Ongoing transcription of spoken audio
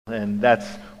And that's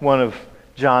one of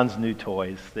John's new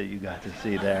toys that you got to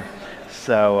see there.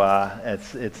 So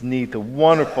it's neat, the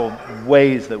wonderful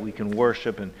ways that we can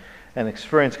worship and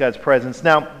experience God's presence.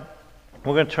 Now,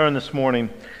 we're going to turn this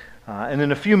morning, and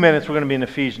in a few minutes we're going to be in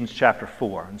Ephesians chapter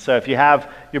 4. And so if you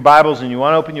have your Bibles and you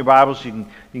want to open your Bibles, you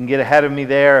can get ahead of me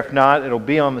there. If not, it'll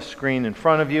be on the screen in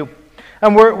front of you.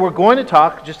 And we're going to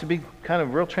talk, just to be kind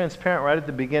of real transparent right at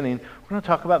the beginning, we're going to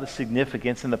talk about the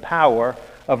significance and the power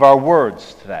of our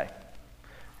words today.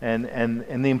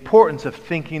 And the importance of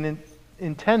thinking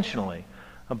intentionally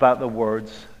about the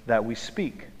words that we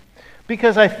speak.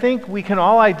 Because I think we can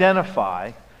all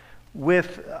identify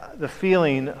with the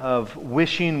feeling of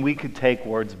wishing we could take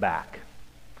words back.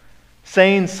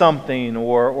 Saying something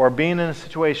or being in a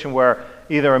situation where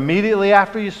either immediately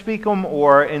after you speak them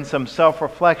or in some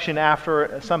self-reflection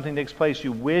after something takes place,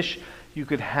 you wish you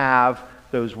could have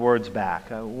those words back.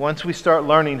 Once we start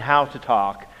learning how to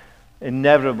talk,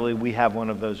 inevitably we have one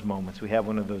of those moments. We have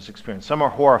one of those experiences. Some are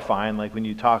horrifying, like when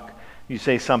you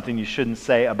say something you shouldn't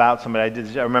say about somebody.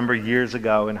 I remember years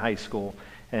ago in high school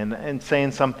and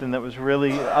saying something that was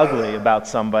really ugly about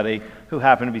somebody who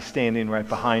happened to be standing right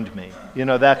behind me. You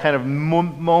know, that kind of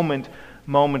moment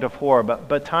of horror.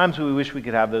 But times we wish we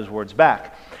could have those words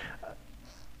back.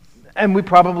 And we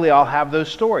probably all have those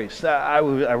stories. I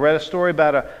read a story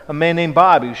about a man named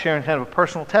Bob. He was sharing kind of a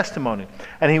personal testimony.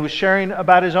 And he was sharing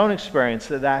about his own experience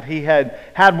that he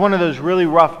had one of those really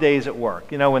rough days at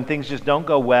work. You know, when things just don't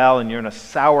go well and you're in a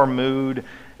sour mood.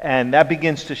 And that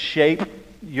begins to shape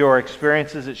your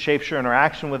experiences. It shapes your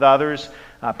interaction with others.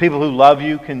 People who love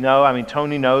you can know. I mean,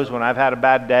 Tony knows when I've had a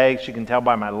bad day. She can tell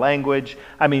by my language.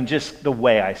 I mean, just the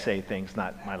way I say things,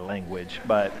 not my language.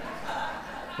 But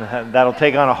that'll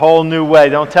take on a whole new way.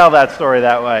 Don't tell that story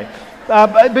that way.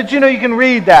 But you know, you can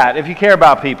read that if you care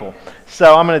about people.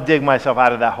 So I'm going to dig myself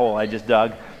out of that hole I just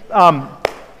dug.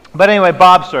 But anyway,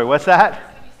 Bob's story. What's that?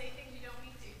 When you say things you don't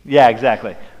mean to. Yeah,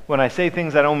 exactly. When I say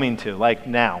things I don't mean to, like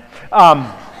now.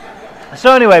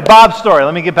 So anyway, Bob's story.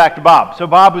 Let me get back to Bob. So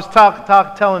Bob was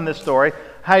telling this story.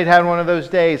 He'd had one of those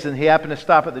days, and he happened to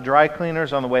stop at the dry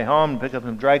cleaners on the way home and pick up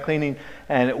some dry cleaning,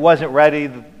 and it wasn't ready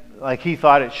like he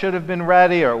thought it should have been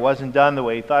ready, or it wasn't done the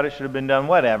way he thought it should have been done,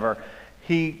 whatever.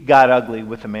 He got ugly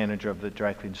with the manager of the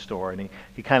dry clean store, and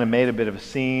he kind of made a bit of a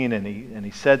scene, and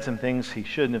he said some things he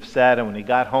shouldn't have said, and when he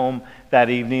got home that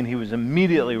evening, he was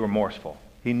immediately remorseful.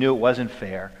 He knew it wasn't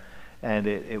fair, and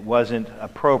it wasn't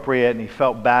appropriate, and he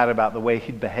felt bad about the way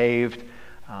he'd behaved.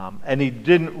 And he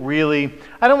didn't really,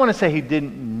 I don't want to say he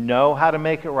didn't know how to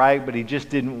make it right, but he just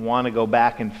didn't want to go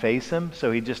back and face him.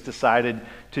 So he just decided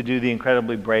to do the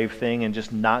incredibly brave thing and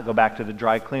just not go back to the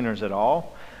dry cleaners at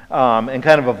all and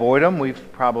kind of avoid them.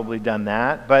 We've probably done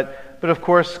that. But of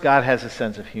course, God has a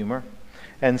sense of humor.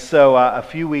 And so a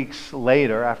few weeks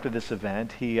later, after this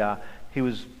event, he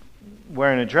was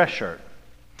wearing a dress shirt,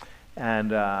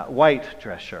 and a white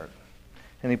dress shirt.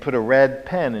 And he put a red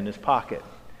pen in his pocket.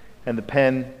 And the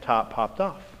pen top popped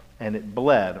off, and it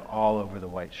bled all over the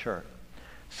white shirt.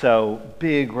 So,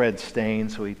 big red stain,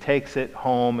 so he takes it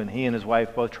home, and he and his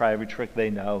wife both try every trick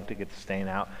they know to get the stain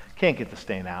out. Can't get the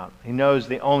stain out. He knows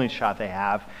the only shot they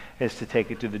have is to take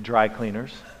it to the dry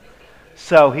cleaners.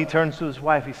 So he turns to his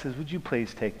wife, he says, "Would you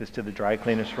please take this to the dry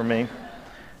cleaners for me?"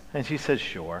 And she says,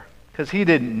 "Sure." Because he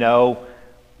didn't know.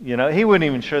 You know, he wasn't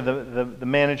even sure the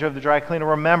manager of the dry cleaner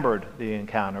remembered the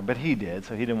encounter, but he did,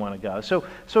 so he didn't want to go. So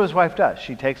his wife does.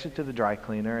 She takes it to the dry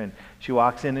cleaner, and she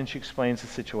walks in and she explains the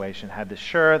situation. Had the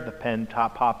shirt, the pen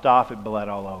top popped off, it bled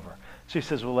all over. So he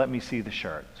says, "Well, let me see the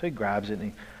shirt." So he grabs it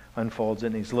and he unfolds it,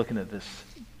 and he's looking at this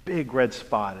big red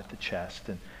spot at the chest,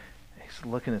 and he's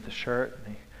looking at the shirt,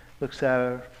 and he looks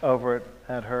over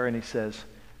at her, and he says,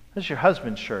 "That's your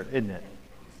husband's shirt, isn't it?"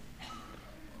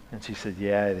 And she said,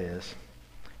 "Yeah, it is."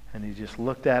 And he just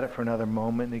looked at it for another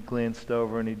moment, and he glanced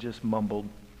over, and he just mumbled,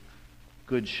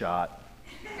 "Good shot."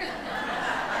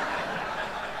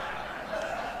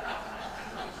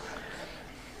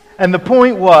 And the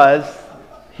point was,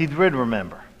 he did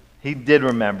remember. He did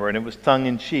remember, and it was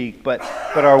tongue-in-cheek, but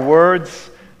our words,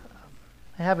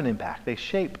 they have an impact. They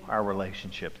shape our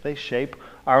relationships. They shape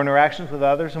our interactions with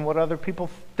others and what other people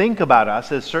think about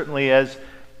us, as certainly as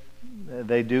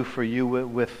they do for you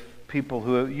with people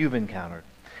who you've encountered.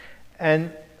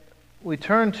 And we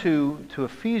turn to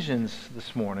Ephesians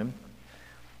this morning,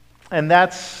 and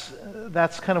that's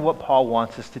kind of what Paul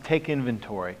wants us to take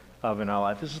inventory of in our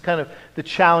life. This is kind of the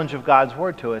challenge of God's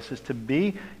Word to us, is to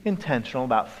be intentional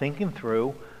about thinking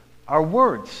through our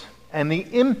words and the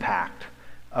impact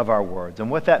of our words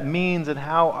and what that means and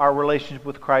how our relationship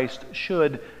with Christ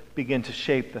should begin to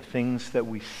shape the things that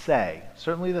we say.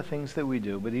 Certainly the things that we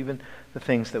do, but even the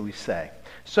things that we say.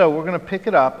 So we're going to pick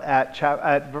it up at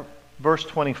verse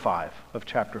 25 of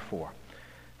chapter 4.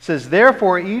 It says,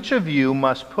 "Therefore each of you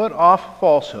must put off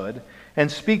falsehood and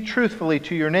speak truthfully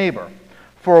to your neighbor,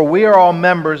 for we are all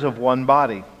members of one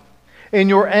body. In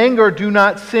your anger do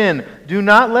not sin. Do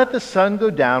not let the sun go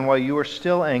down while you are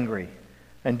still angry,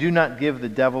 and do not give the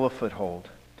devil a foothold.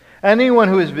 Anyone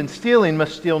who has been stealing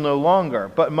must steal no longer,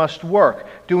 but must work,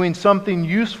 doing something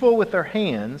useful with their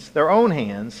hands, their own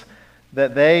hands,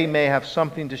 that they may have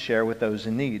something to share with those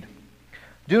in need.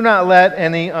 Do not let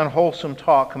any unwholesome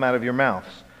talk come out of your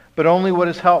mouths, but only what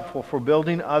is helpful for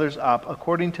building others up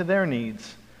according to their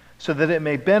needs, so that it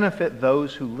may benefit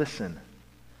those who listen.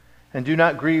 And do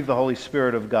not grieve the Holy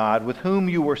Spirit of God, with whom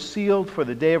you were sealed for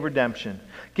the day of redemption.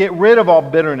 Get rid of all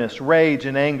bitterness, rage,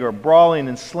 and anger, brawling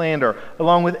and slander,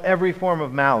 along with every form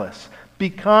of malice. Be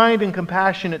kind and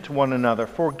compassionate to one another,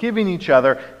 forgiving each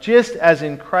other, just as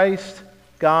in Christ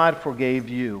God forgave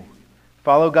you.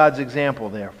 Follow God's example,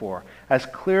 therefore, as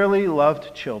clearly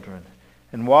loved children,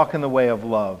 and walk in the way of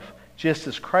love, just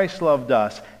as Christ loved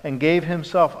us and gave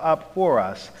himself up for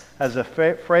us as a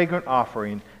fragrant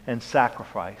offering and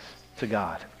sacrifice to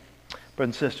God."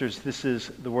 Brothers and sisters, this is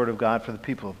the word of God for the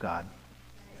people of God.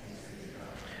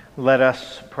 Let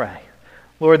us pray.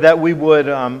 Lord, that we would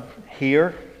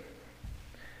hear,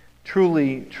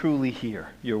 truly hear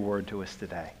your word to us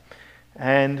today,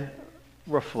 and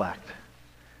reflect,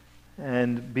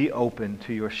 and be open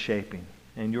to your shaping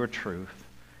and your truth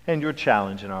and your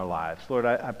challenge in our lives. Lord,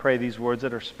 I pray these words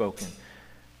that are spoken,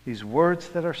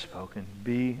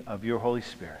 be of your Holy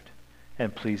Spirit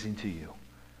and pleasing to you.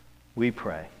 We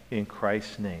pray in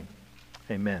Christ's name.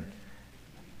 Amen.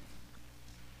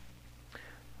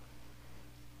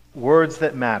 Words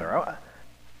that matter.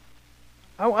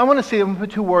 I want to see, I'm going to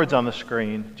put two words on the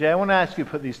screen. Jay, I want to ask you to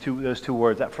put those two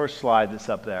words, that first slide that's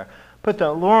up there. Put the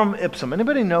lorem ipsum.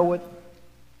 Anybody know what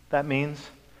that means?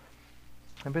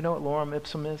 Anybody know what lorem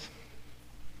ipsum is?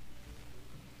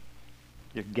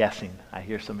 You're guessing. I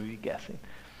hear some of you guessing.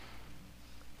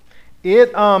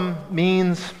 It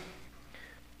means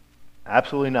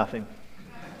absolutely nothing.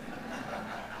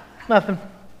 Nothing.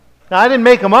 Now, I didn't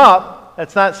make them up.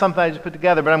 That's not something I just put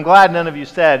together, but I'm glad none of you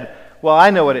said, well, I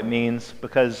know what it means,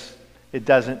 because it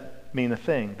doesn't mean a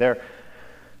thing. They're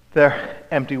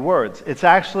empty words. It's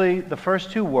actually the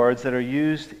first two words that are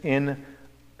used in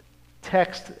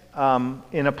text,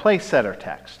 in a place setter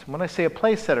text. When I say a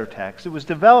place setter text, it was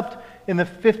developed in the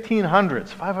 1500s,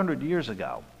 500 years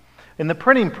ago, in the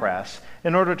printing press,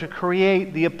 in order to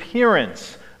create the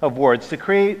appearance of words, to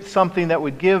create something that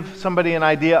would give somebody an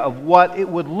idea of what it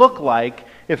would look like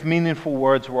if meaningful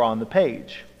words were on the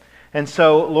page. And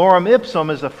so lorem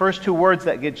ipsum is the first two words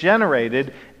that get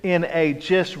generated in a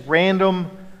just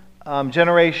random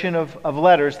generation of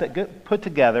letters that get put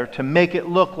together to make it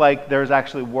look like there's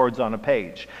actually words on a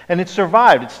page. And it's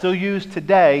survived. It's still used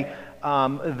today,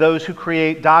 those who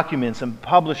create documents and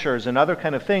publishers and other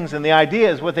kind of things. And the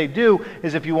idea is what they do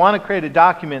is, if you want to create a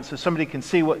document so somebody can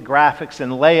see what graphics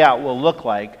and layout will look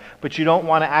like, but you don't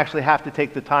want to actually have to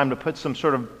take the time to put some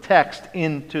sort of text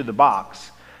into the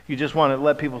box, you just want to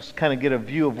let people kind of get a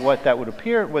view of what that would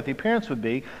appear, what the appearance would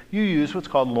be, you use what's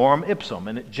called lorem ipsum,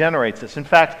 and it generates this. In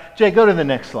fact, Jay, go to the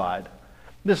next slide.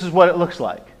 This is what it looks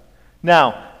like.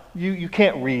 Now, you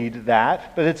can't read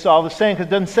that, but it's all the same because it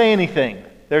doesn't say anything.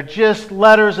 They're just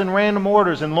letters in random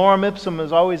orders, and lorem ipsum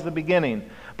is always the beginning.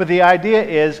 But the idea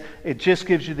is, it just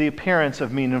gives you the appearance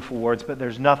of meaningful words, but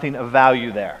there's nothing of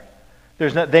value there.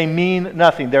 They mean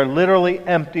nothing. They're literally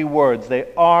empty words.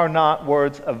 They are not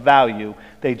words of value.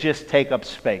 They just take up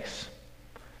space.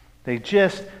 They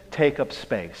just take up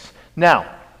space.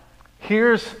 Now,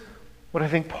 here's what I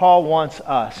think Paul wants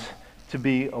us to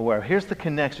be aware of. Here's the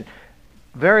connection.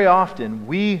 Very often,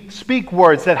 we speak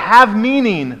words that have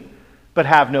meaning but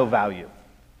have no value.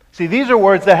 See, these are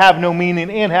words that have no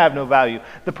meaning and have no value.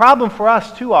 The problem for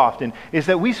us too often is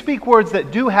that we speak words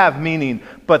that do have meaning,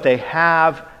 but they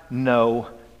have no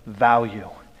value.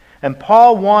 And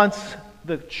Paul wants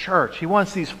the church, he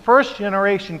wants these first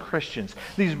generation Christians,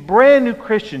 these brand new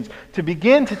Christians, to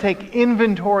begin to take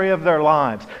inventory of their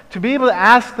lives, to be able to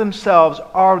ask themselves,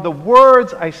 are the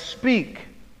words I speak,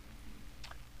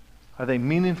 are they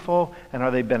meaningful and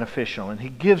are they beneficial? And he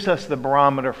gives us the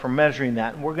barometer for measuring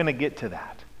that, and we're going to get to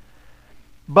that.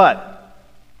 But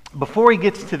before he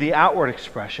gets to the outward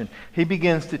expression, he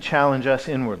begins to challenge us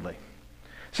inwardly.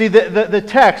 See, the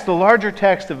text, the larger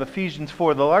text of Ephesians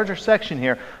 4, the larger section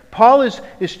here, Paul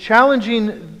is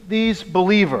challenging these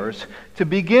believers to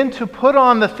begin to put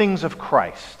on the things of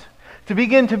Christ, to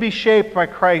begin to be shaped by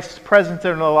Christ's presence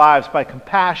in our lives, by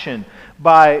compassion,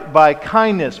 by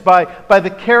kindness, by the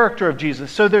character of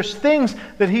Jesus. So there's things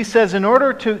that he says in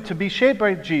order to be shaped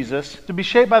by Jesus, to be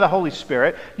shaped by the Holy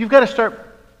Spirit, you've got to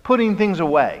start putting things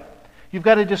away. You've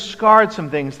got to discard some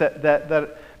things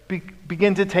that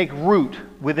begin to take root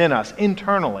within us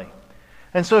internally.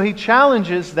 And so he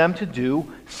challenges them to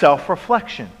do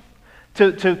self-reflection,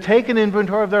 to take an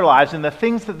inventory of their lives and the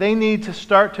things that they need to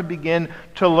start to begin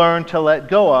to learn to let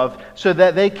go of so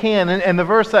that they can, and the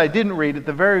verse that I didn't read at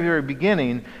the very, very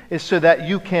beginning is so that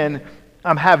you can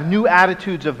have new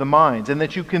attitudes of the minds and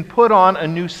that you can put on a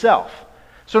new self.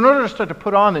 So in order to start to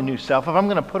put on a new self, if I'm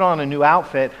going to put on a new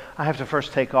outfit, I have to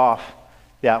first take off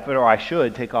the outfit, or I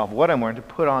should take off what I'm wearing to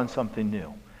put on something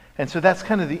new. And so that's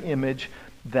kind of the image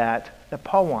that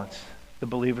Paul wants the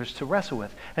believers to wrestle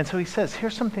with. And so he says,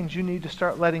 here's some things you need to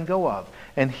start letting go of.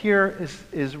 And here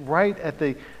is right at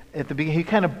the beginning. He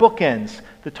kind of bookends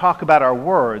the talk about our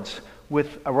words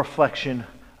with a reflection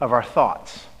of our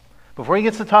thoughts. Before he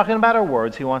gets to talking about our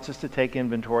words, he wants us to take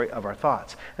inventory of our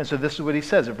thoughts. And so this is what he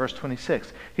says in verse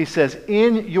 26. He says,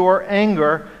 in your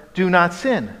anger, do not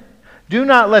sin. Do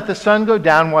not let the sun go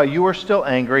down while you are still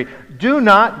angry. Do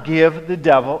not give the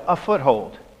devil a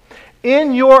foothold.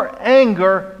 In your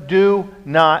anger, do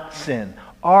not sin.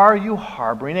 Are you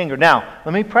harboring anger? Now,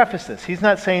 let me preface this. He's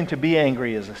not saying to be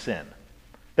angry is a sin.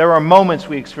 There are moments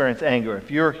we experience anger.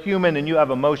 If you're human and you have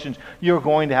emotions, you're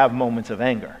going to have moments of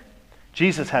anger.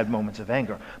 Jesus had moments of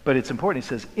anger. But it's important. He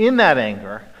says, in that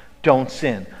anger, don't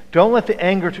sin. Don't let the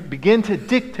anger begin to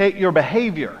dictate your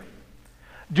behavior.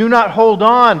 Do not hold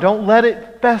on. Don't let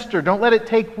it fester. Don't let it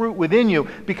take root within you,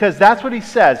 because that's what he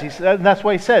says. That's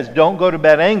why he says, don't go to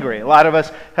bed angry. A lot of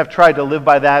us have tried to live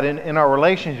by that in our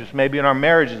relationships, maybe in our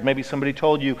marriages. Maybe somebody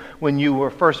told you when you were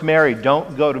first married,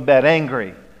 don't go to bed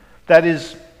angry. That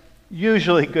is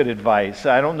usually good advice.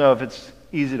 I don't know if it's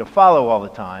easy to follow all the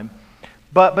time.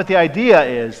 But the idea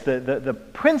is, the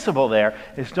principle there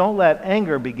is don't let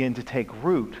anger begin to take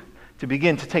root, to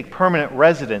begin to take permanent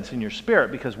residence in your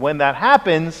spirit, because when that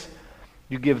happens,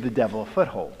 you give the devil a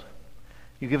foothold.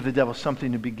 You give the devil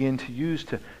something to begin to use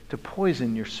to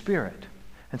poison your spirit.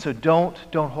 And so don't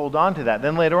hold on to that.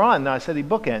 Then later on, now I said he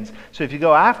bookends. So if you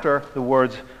go after the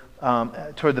words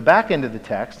toward the back end of the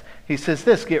text, he says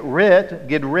this: get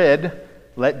rid,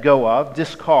 let go of,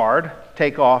 discard,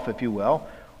 take off, if you will,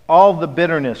 all the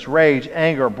bitterness, rage,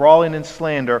 anger, brawling, and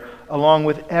slander, along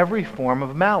with every form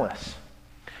of malice.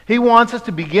 He wants us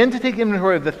to begin to take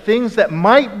inventory of the things that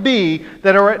might be,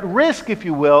 that are at risk, if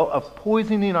you will, of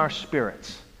poisoning our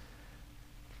spirits,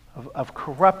 of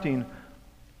corrupting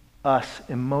us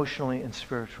emotionally and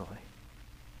spiritually.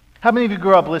 How many of you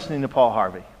grew up listening to Paul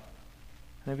Harvey?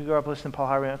 Any of you grew up listening to Paul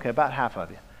Harvey? Okay, about half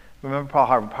of you. Remember Paul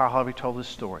Harvey? Paul Harvey told his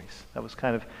stories. That was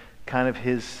kind of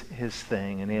his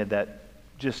thing, and he had that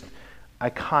just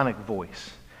iconic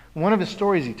voice. One of his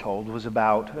stories he told was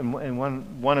about, and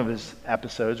one of his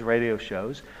episodes, radio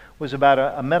shows, was about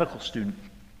a medical student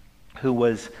who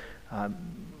was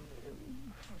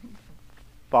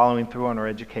following through on her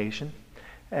education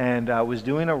and was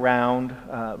doing a round,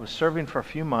 was serving for a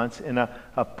few months in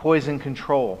a poison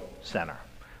control center.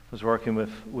 Was working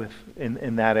with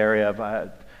in that area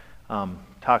of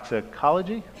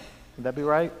toxicology. Would that be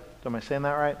right? Am I saying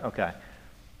that right? Okay.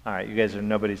 All right, you guys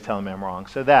nobody's telling me I'm wrong.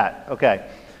 So that, okay.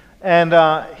 And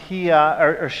she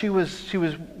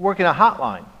was working a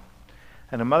hotline,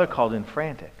 and a mother called in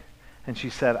frantic, and she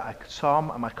said, I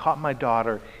caught my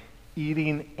daughter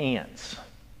eating ants.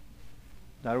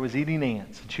 Daughter was eating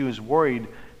ants, and she was worried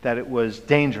that it was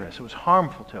dangerous, it was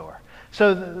harmful to her.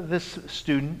 So this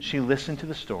student, she listened to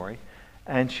the story,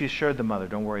 and she assured the mother,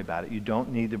 don't worry about it. You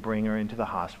don't need to bring her into the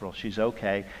hospital. She's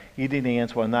okay. Eating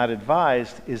ants, while not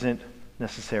advised, isn't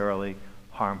necessarily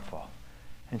harmful.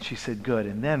 And she said, good.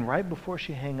 And then right before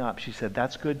she hung up, she said,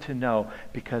 that's good to know,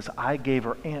 because I gave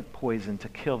her ant poison to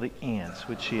kill the ants,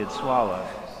 which she had swallowed.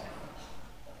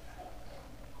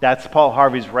 That's Paul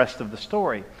Harvey's rest of the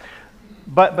story.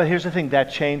 But here's the thing,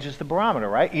 that changes the barometer,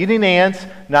 right? Eating ants,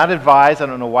 not advised. I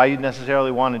don't know why you'd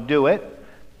necessarily want to do it,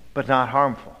 but not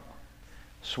harmful.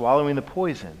 Swallowing the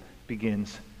poison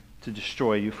begins to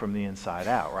destroy you from the inside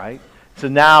out, right? So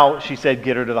now she said,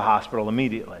 get her to the hospital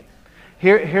immediately.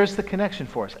 Here's the connection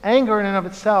for us. Anger in and of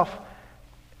itself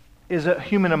is a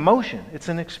human emotion. It's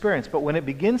an experience. But when it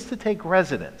begins to take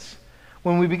residence,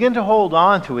 when we begin to hold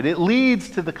on to it, it leads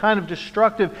to the kind of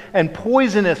destructive and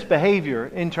poisonous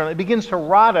behavior internally. It begins to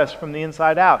rot us from the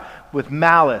inside out with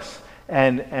malice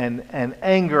and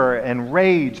anger and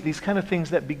rage, these kind of things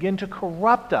that begin to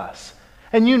corrupt us.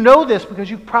 And you know this because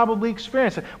you've probably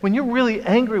experienced it. When you're really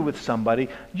angry with somebody,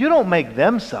 you don't make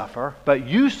them suffer, but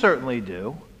you certainly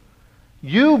do.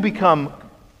 You become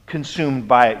consumed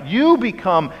by it. You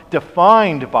become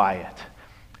defined by it.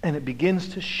 And it begins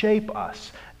to shape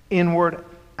us inward,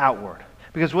 outward.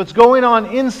 Because what's going on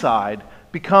inside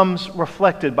becomes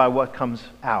reflected by what comes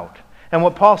out. And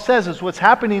what Paul says is what's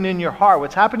happening in your heart,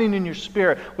 what's happening in your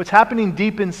spirit, what's happening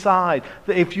deep inside,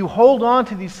 that if you hold on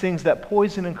to these things that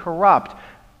poison and corrupt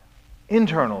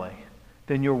internally,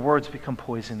 then your words become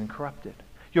poisoned and corrupted.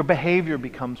 Your behavior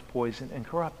becomes poisoned and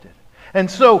corrupted.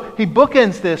 And so he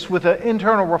bookends this with an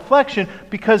internal reflection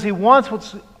because he wants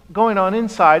what's going on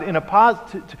inside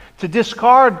to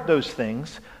discard those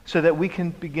things so that we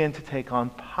can begin to take on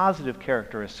positive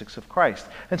characteristics of Christ.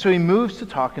 And so he moves to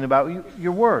talking about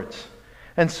your words.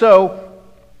 And so,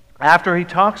 after he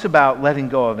talks about letting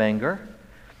go of anger,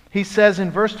 he says in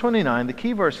verse 29, the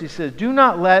key verse, he says, do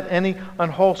not let any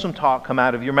unwholesome talk come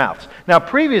out of your mouths. Now,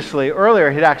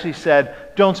 earlier, he'd actually said,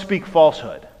 don't speak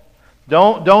falsehood.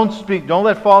 Don't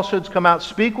let falsehoods come out.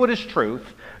 Speak what is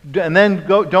truth. And then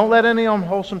don't let any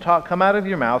unwholesome talk come out of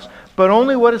your mouths, but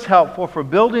only what is helpful for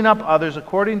building up others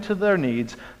according to their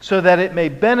needs, so that it may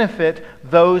benefit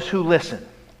those who listen.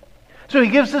 So he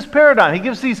gives this paradigm. He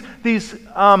gives these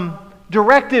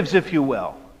directives, if you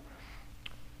will.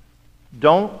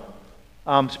 Don't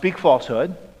speak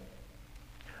falsehood.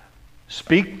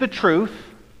 Speak the truth,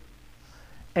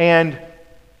 and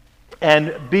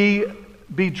be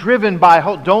driven by.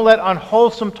 Don't let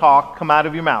unwholesome talk come out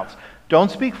of your mouths.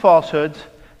 Don't speak falsehoods.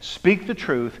 Speak the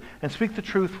truth, and speak the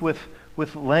truth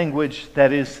with language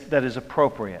that is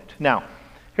appropriate. Now,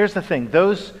 here's the thing: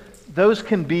 those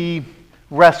can be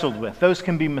wrestled with. Those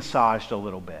can be massaged a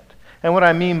little bit. And what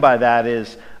I mean by that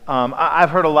is, I've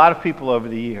heard a lot of people over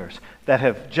the years that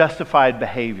have justified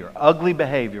behavior, ugly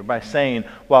behavior, by saying,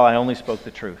 well, I only spoke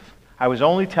the truth. I was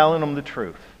only telling them the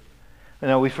truth.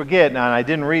 Now, we forget, now, and I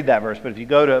didn't read that verse, but if you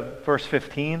go to verse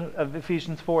 15 of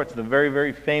Ephesians 4, it's the very,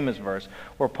 very famous verse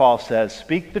where Paul says,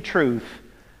 speak the truth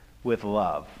with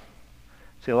love.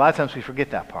 See, a lot of times we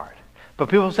forget that part. But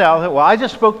people say, well, I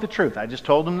just spoke the truth. I just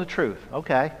told them the truth.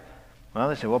 Okay. Well,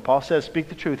 they say, well, Paul says speak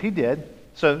the truth. He did.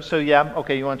 So yeah,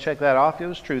 okay, you want to check that off? It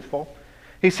was truthful.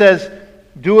 He says,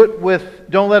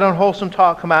 don't let unwholesome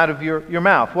talk come out of your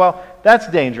mouth. Well, that's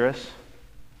dangerous.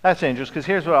 That's dangerous because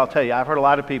here's what I'll tell you. I've heard a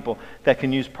lot of people that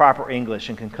can use proper English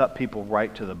and can cut people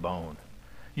right to the bone.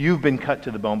 You've been cut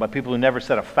to the bone by people who never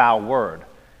said a foul word,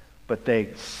 but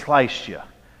they sliced you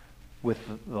with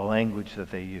the language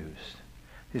that they used.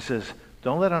 He says,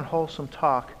 don't let unwholesome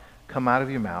talk come out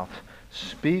of your mouth.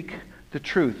 Speak the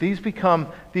truth. These become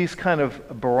these kind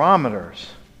of barometers.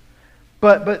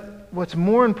 But what's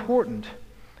more important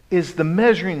is the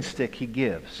measuring stick he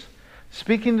gives.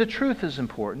 Speaking the truth is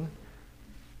important.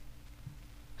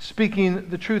 Speaking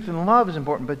the truth in love is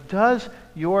important. But does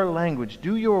your language,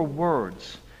 do your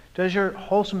words, does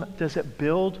it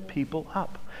build people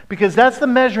up? Because that's the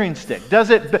measuring stick.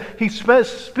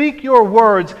 Speak your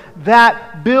words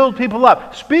that build people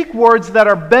up. Speak words that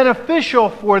are beneficial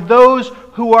for those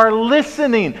who are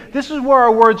listening. This is where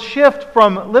our words shift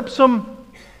from lipsum,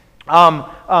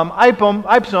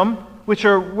 ipsum, which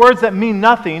are words that mean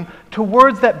nothing, to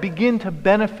words that begin to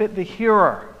benefit the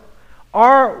hearer.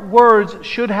 Our words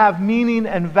should have meaning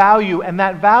and value, and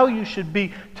that value should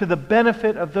be to the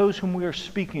benefit of those whom we are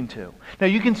speaking to. Now,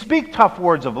 you can speak tough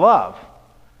words of love,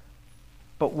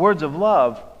 but words of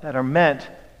love that are meant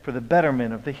for the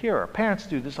betterment of the hearer. Parents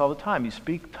do this all the time. You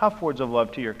speak tough words of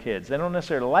love to your kids. They don't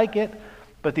necessarily like it,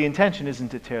 but the intention isn't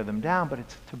to tear them down, but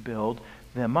it's to build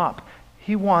them up.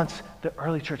 He wants the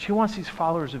early church, he wants these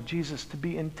followers of Jesus to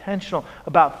be intentional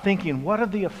about thinking, what are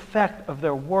the effect of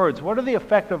their words? What are the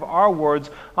effect of our words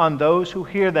on those who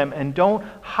hear them? And don't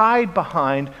hide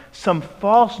behind some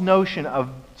false notion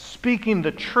of speaking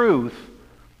the truth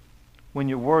when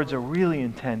your words are really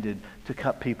intended to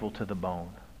cut people to the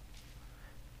bone.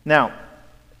 Now,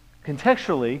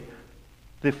 contextually,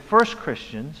 the first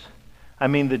Christians,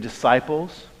 the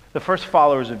disciples, the first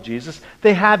followers of Jesus,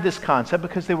 they had this concept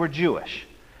because they were Jewish.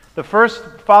 The first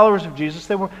followers of Jesus,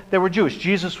 they were Jewish.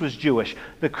 Jesus was Jewish.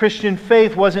 The Christian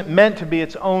faith wasn't meant to be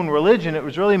its own religion. It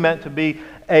was really meant to be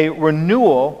a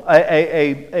renewal,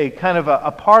 a kind of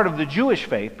a part of the Jewish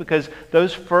faith, because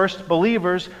those first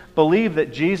believers believed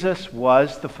that Jesus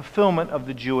was the fulfillment of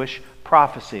the Jewish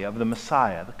prophecy of the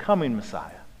Messiah, the coming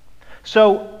Messiah.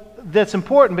 So that's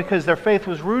important because their faith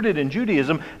was rooted in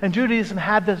Judaism, and Judaism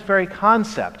had this very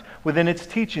concept within its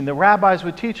teaching. The rabbis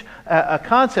would teach a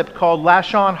concept called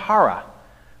Lashon Hara,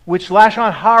 which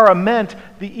Lashon Hara meant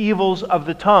the evils of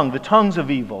the tongues of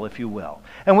evil, if you will.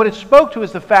 And what it spoke to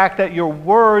is the fact that your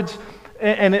words,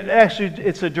 and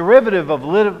it's a derivative of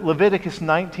Leviticus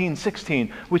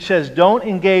 19:16, which says, don't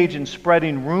engage in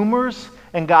spreading rumors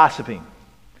and gossiping.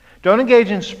 Don't engage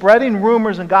in spreading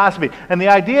rumors and gossiping. And the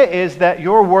idea is that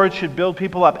your words should build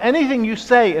people up. Anything you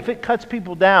say, if it cuts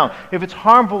people down, if it's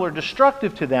harmful or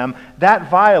destructive to them,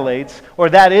 that violates, or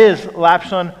that is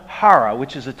Lashon Hara,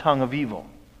 which is a tongue of evil.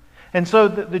 And so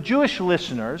the Jewish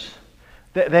listeners,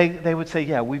 they would say,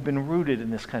 yeah, we've been rooted in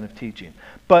this kind of teaching.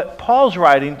 But Paul's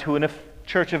writing to a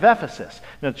church of Ephesus.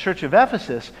 Now, the church of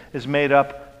Ephesus is made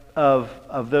up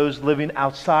of those living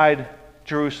outside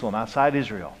Jerusalem, outside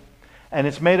Israel. And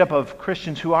it's made up of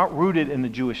Christians who aren't rooted in the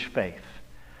Jewish faith.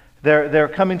 They're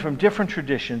coming from different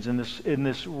traditions in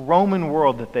this Roman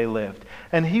world that they lived.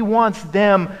 And he wants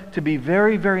them to be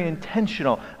very, very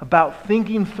intentional about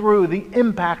thinking through the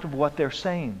impact of what they're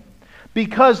saying.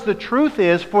 Because the truth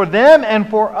is, for them and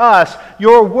for us,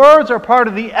 your words are part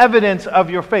of the evidence of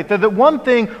your faith. They're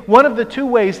one of the two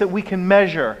ways that we can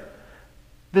measure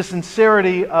the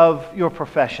sincerity of your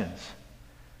professions.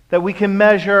 That we can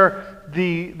measure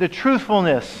the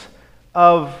truthfulness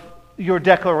of your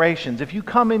declarations. If you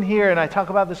come in here, and I talk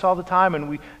about this all the time, and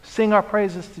we sing our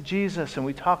praises to Jesus, and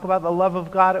we talk about the love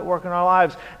of God at work in our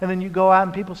lives, and then you go out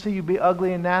and people see you be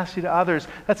ugly and nasty to others,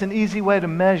 that's an easy way to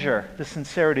measure the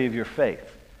sincerity of your faith.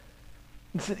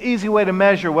 It's an easy way to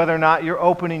measure whether or not you're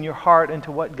opening your heart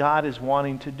into what God is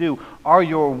wanting to do. Are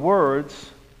your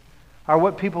words, are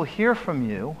what people hear from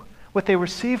you, what they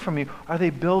receive from you, are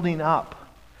they building up?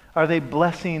 Are they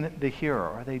blessing the hearer?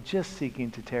 Are they just seeking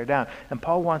to tear down? And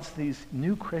Paul wants these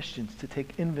new Christians to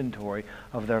take inventory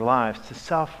of their lives, to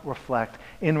self-reflect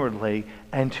inwardly,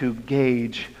 and to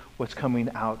gauge what's coming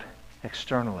out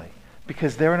externally.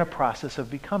 Because they're in a process of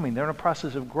becoming. They're in a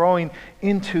process of growing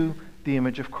into the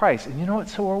image of Christ. And you know what?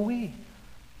 So are we.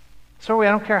 So are we.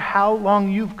 I don't care how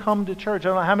long you've come to church. I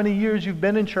don't know how many years you've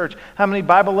been in church, how many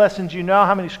Bible lessons you know,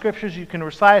 how many scriptures you can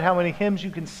recite, how many hymns you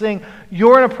can sing.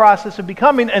 You're in a process of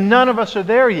becoming, and none of us are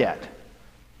there yet.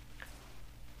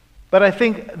 But I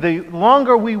think the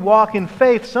longer we walk in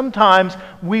faith, sometimes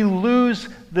we lose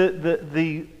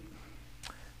the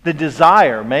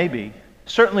desire, maybe,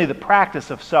 certainly the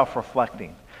practice of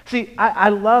self-reflecting. See, I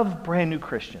love brand new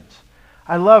Christians.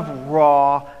 I love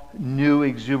raw, new,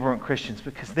 exuberant Christians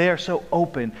because they are so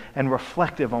open and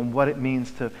reflective on what it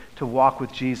means to walk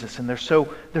with Jesus. And they're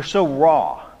so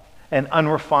raw and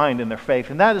unrefined in their faith.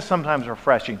 And that is sometimes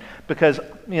refreshing because,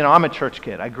 I'm a church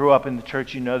kid. I grew up in the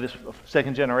church. this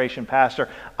second generation pastor.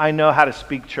 I know how to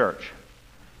speak church.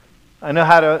 I know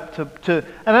how to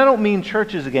and I don't mean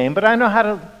church is a game, but I know how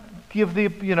to give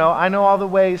I know all the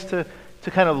ways to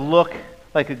kind of look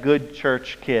like a good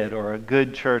church kid or a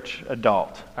good church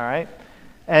adult, all right?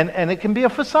 And it can be a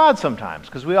facade sometimes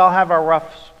because we all have our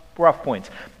rough points.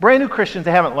 Brand new Christians,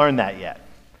 they haven't learned that yet.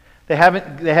 They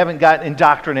haven't got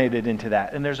indoctrinated into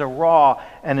that. And there's a raw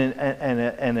and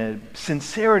a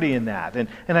sincerity in that. And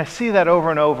I see that over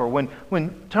and over.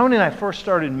 When Tony and I first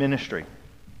started ministry,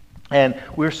 and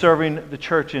we were serving the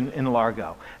church in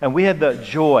Largo, and we had the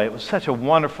joy. It was such a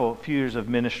wonderful few years of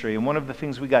ministry. And one of the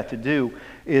things we got to do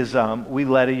is we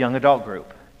led a young adult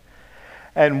group.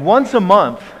 And once a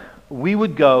month, we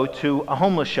would go to a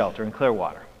homeless shelter in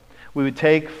Clearwater. We would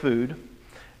take food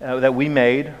that we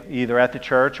made either at the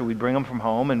church or we'd bring them from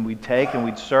home, and we'd take and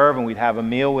we'd serve and we'd have a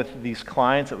meal with these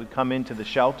clients that would come into the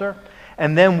shelter.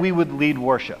 And then we would lead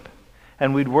worship.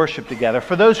 And we'd worship together.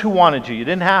 For those who wanted to, you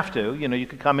didn't have to. You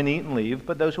could come and eat and leave,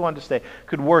 but those who wanted to stay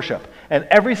could worship. And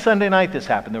every Sunday night this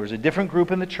happened. There was a different group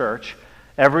in the church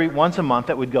once a month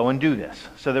that would go and do this.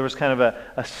 So there was kind of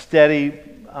a steady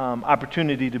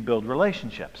opportunity to build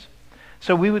relationships.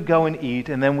 So we would go and eat,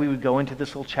 and then we would go into this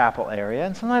little chapel area,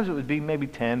 and sometimes it would be maybe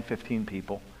 10, 15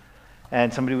 people.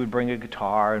 And somebody would bring a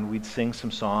guitar, and we'd sing some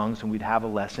songs, and we'd have a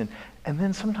lesson. And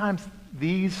then sometimes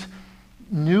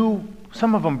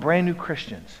some of them brand new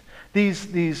Christians,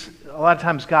 these a lot of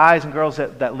times guys and girls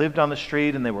that lived on the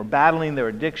street, and they were battling their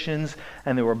addictions,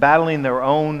 and they were battling their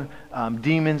own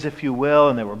demons, if you will,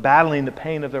 and they were battling the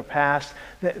pain of their past.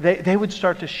 They would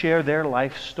start to share their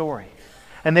life story.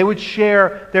 And they would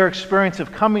share their experience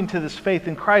of coming to this faith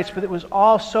in Christ, but it was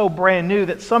all so brand new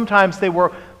that sometimes they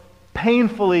were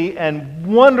painfully and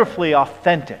wonderfully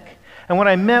authentic. And what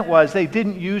I meant was they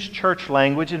didn't use church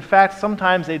language. In fact,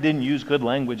 sometimes they didn't use good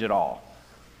language at all.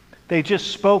 They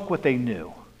just spoke what they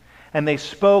knew. And they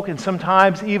spoke, and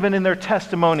sometimes even in their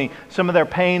testimony, some of their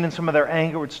pain and some of their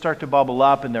anger would start to bubble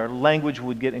up, and their language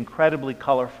would get incredibly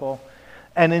colorful.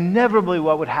 And inevitably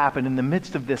what would happen in the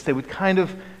midst of this, they would kind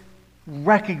of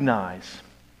recognize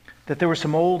that there were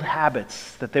some old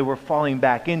habits that they were falling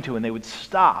back into, and they would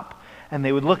stop and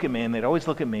they would look at me, and they'd always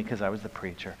look at me because I was the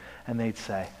preacher, and they'd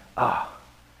say, "Oh,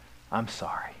 I'm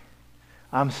sorry.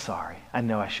 I'm sorry. I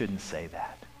know I shouldn't say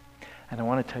that." And I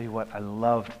want to tell you what, I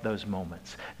loved those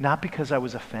moments. Not because I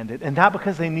was offended, and not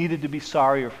because they needed to be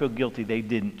sorry or feel guilty. They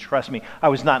didn't. Trust me, I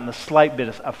was not in the slight bit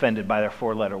offended by their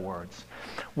 4-letter words.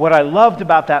 What I loved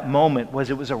about that moment was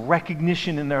it was a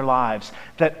recognition in their lives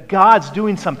that God's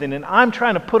doing something, and I'm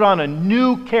trying to put on a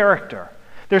new character.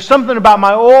 There's something about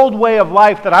my old way of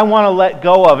life that I want to let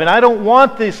go of, and I don't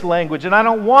want this language, and I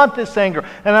don't want this anger,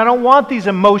 and I don't want these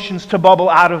emotions to bubble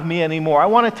out of me anymore. I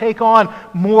want to take on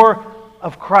more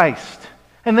of Christ.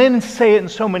 And they didn't say it in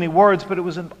so many words, but it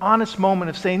was an honest moment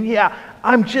of saying, yeah,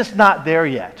 I'm just not there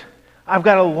yet. I've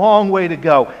got a long way to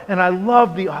go. And I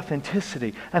love the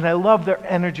authenticity, and I love their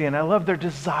energy, and I love their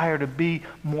desire to be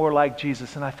more like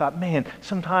Jesus. And I thought, man,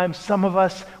 sometimes some of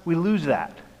us, we lose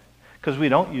that because we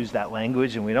don't use that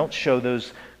language and we don't show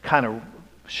those kind of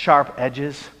sharp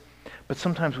edges. But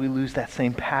sometimes we lose that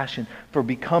same passion for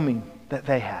becoming that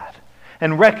they had,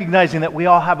 and recognizing that we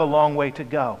all have a long way to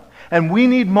go. And we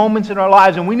need moments in our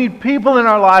lives, and we need people in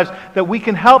our lives that we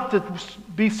can help to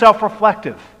be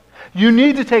self-reflective. You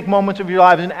need to take moments of your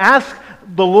lives and ask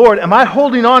the Lord, am I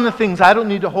holding on to things I don't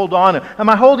need to hold on to? Am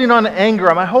I holding on to anger?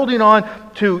 Am I holding on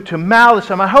to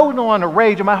malice? Am I holding on to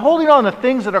rage? Am I holding on to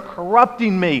things that are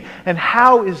corrupting me? And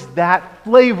how is that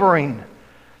flavoring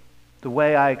the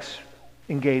way I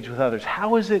engage with others?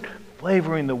 How is it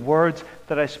flavoring the words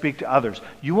that I speak to others?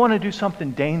 You want to do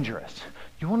something dangerous.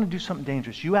 You want to do something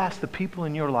dangerous. You ask the people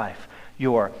in your life,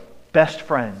 your best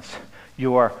friends,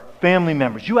 your family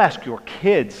members. You ask your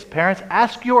kids. Parents,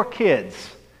 ask your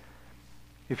kids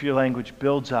if your language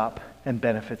builds up and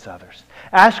benefits others.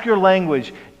 Ask your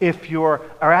kids if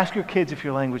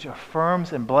your language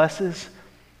affirms and blesses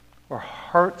or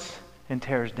hurts and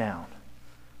tears down.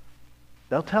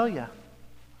 They'll tell you,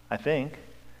 I think.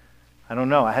 I don't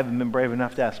know. I haven't been brave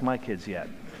enough to ask my kids yet.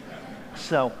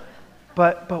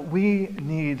 But we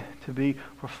need to be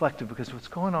reflective, because what's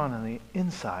going on the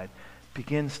inside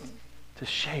begins to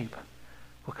shape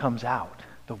what comes out.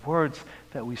 The words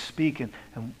that we speak, and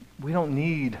we don't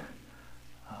need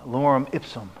lorem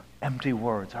ipsum, empty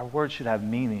words. Our words should have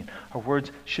meaning. Our words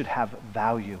should have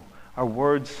value. Our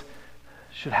words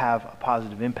should have a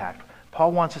positive impact.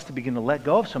 Paul wants us to begin to let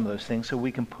go of some of those things so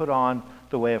we can put on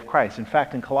the way of Christ. In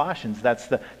fact, in Colossians, that's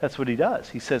what he does.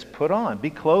 He says, put on, be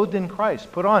clothed in Christ.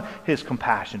 Put on his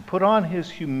compassion. Put on his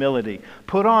humility.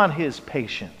 Put on his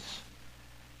patience.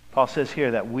 Paul says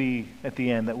here that we, at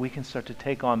the end, that we can start to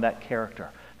take on that character,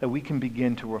 that we can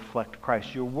begin to reflect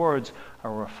Christ. Your words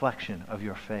are a reflection of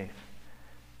your faith.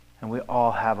 And we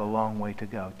all have a long way to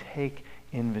go. Take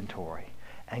inventory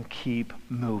and keep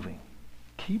moving.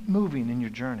 Keep moving in your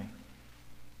journey.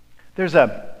 There's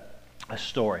a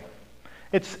story.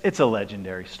 It's a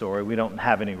legendary story. We don't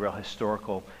have any real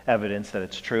historical evidence that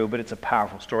it's true, but it's a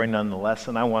powerful story nonetheless,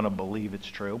 and I want to believe it's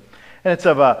true. And it's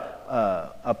of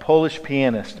a Polish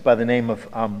pianist by the name of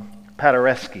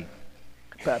Paderewski.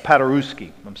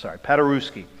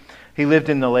 He lived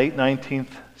in the late 19th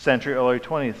century, early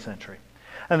 20th century.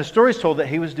 And the story is told that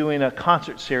he was doing a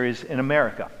concert series in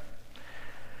America.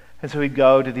 And so he'd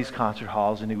go to these concert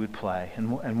halls and he would play.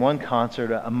 And one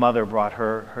concert, a mother brought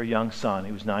her young son.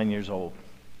 He was 9 years old.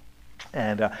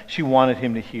 And she wanted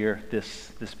him to hear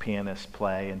this pianist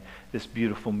play and this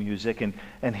beautiful music.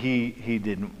 And he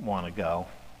didn't want to go.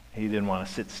 He didn't want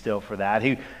to sit still for that.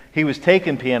 He was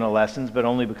taking piano lessons, but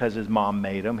only because his mom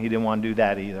made him. He didn't want to do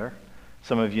that either.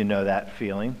 Some of you know that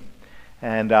feeling.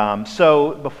 And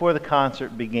so before the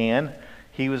concert began,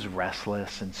 he was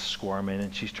restless and squirming,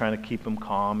 and she's trying to keep him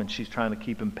calm, and she's trying to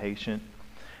keep him patient.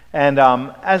 And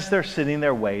as they're sitting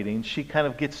there waiting, she kind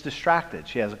of gets distracted.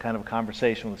 She has a kind of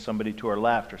conversation with somebody to her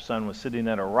left. Her son was sitting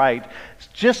at her right,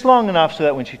 just long enough so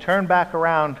that when she turned back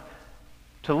around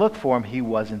to look for him, he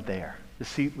wasn't there. The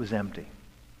seat was empty.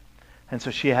 And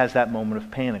so she has that moment of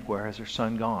panic. Where has her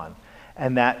son gone?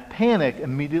 And that panic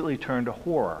immediately turned to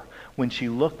horror when she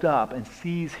looked up and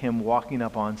sees him walking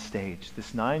up on stage,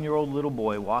 this 9-year-old little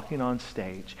boy walking on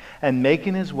stage and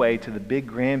making his way to the big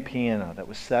grand piano that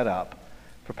was set up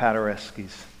for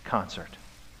Paderewski's concert.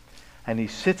 And he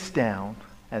sits down,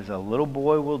 as a little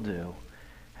boy will do,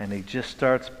 and he just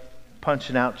starts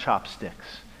punching out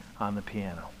chopsticks on the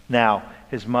piano. Now,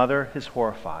 his mother is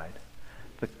horrified.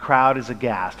 The crowd is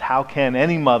aghast. How can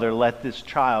any mother let this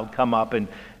child come up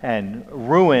and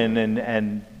ruin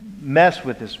and mess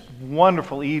with this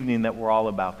wonderful evening that we're all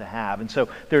about to have? And so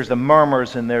there's the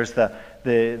murmurs, and there's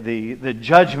the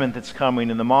judgment that's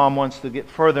coming, and the mom wants to get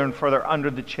further and further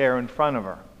under the chair in front of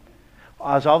her.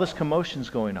 as all this commotion's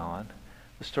going on,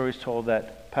 the story's told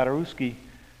that Paderewski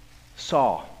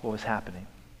saw what was happening.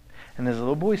 And as the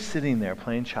little boy's sitting there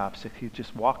playing chopstick, he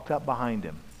just walked up behind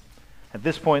him. At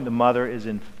this point, the mother is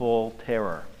in full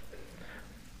terror.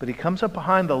 But he comes up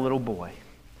behind the little boy,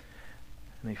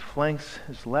 and he flanks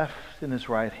his left and his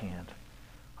right hand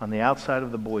on the outside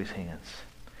of the boy's hands.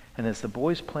 And as the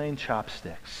boy's playing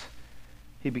chopsticks,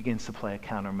 he begins to play a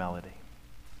counter melody.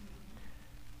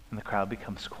 And the crowd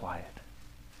becomes quiet.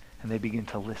 And they begin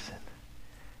to listen.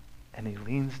 And he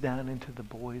leans down into the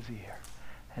boy's ear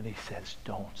and he says,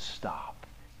 "Don't stop.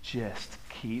 Just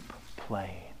keep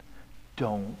playing.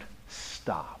 Don't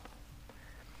stop."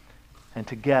 And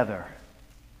together,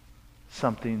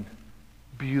 something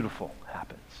beautiful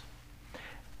happens.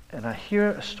 And I hear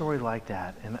a story like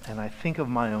that, and I think of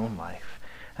my own life,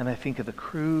 and I think of the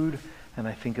crude, and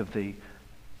I think of the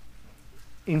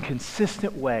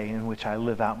inconsistent way in which I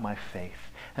live out my faith.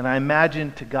 And I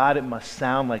imagine to God it must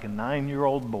sound like a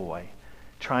 9-year-old boy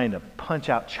trying to punch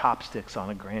out chopsticks on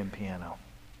a grand piano.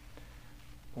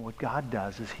 But what God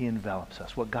does is he envelops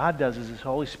us. What God does is his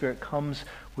Holy Spirit comes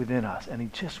within us, and he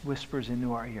just whispers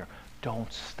into our ear,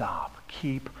 "Don't stop.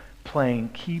 Keep playing.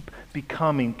 Keep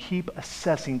becoming. Keep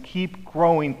assessing. Keep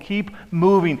growing. Keep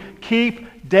moving.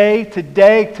 Keep day to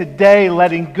day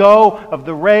letting go of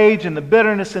the rage and the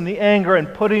bitterness and the anger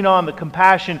and putting on the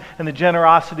compassion and the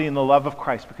generosity and the love of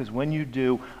Christ. Because when you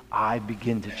do, I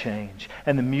begin to change.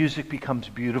 And the music becomes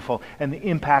beautiful. And the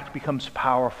impact becomes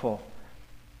powerful.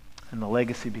 And the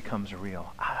legacy becomes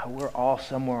real." We're all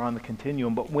somewhere on the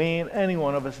continuum, but we ain't any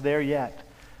one of us there yet.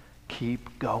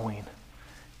 Keep going.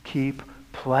 Keep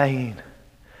playing.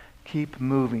 Keep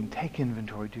moving. Take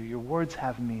inventory. Do your words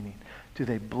have meaning? Do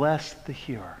they bless the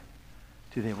hearer?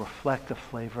 Do they reflect the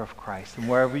flavor of Christ? And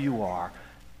wherever you are,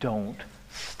 don't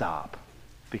stop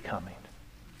becoming.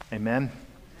 Amen?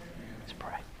 Let's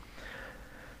pray.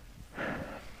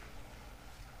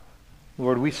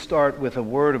 Lord, we start with a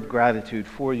word of gratitude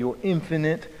for your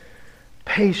infinite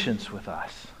patience with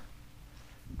us,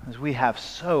 as we have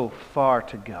so far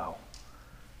to go.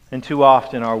 And too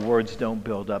often our words don't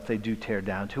build up, they do tear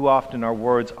down. Too often our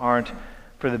words aren't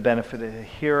for the benefit of the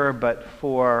hearer, but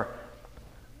for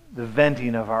the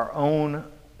venting of our own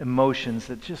emotions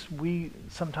that just we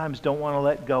sometimes don't want to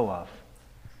let go of.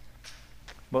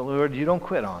 But Lord, you don't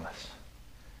quit on us.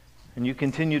 And you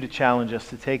continue to challenge us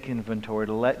to take inventory,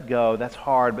 to let go. That's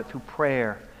hard, but through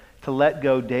prayer, to let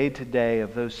go day to day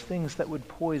of those things that would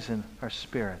poison our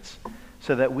spirits,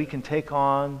 so that we can take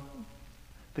on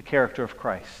the character of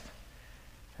Christ.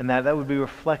 And that would be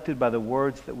reflected by the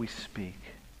words that we speak.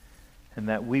 And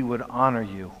that we would honor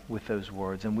you with those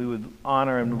words. And we would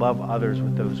honor and love others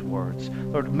with those words.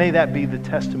 Lord, may that be the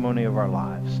testimony of our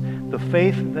lives. The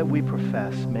faith that we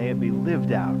profess, may it be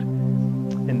lived out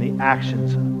in the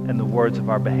actions and the words of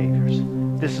our behaviors.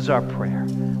 This is our prayer.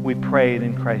 We pray it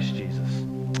in Christ Jesus.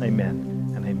 Amen.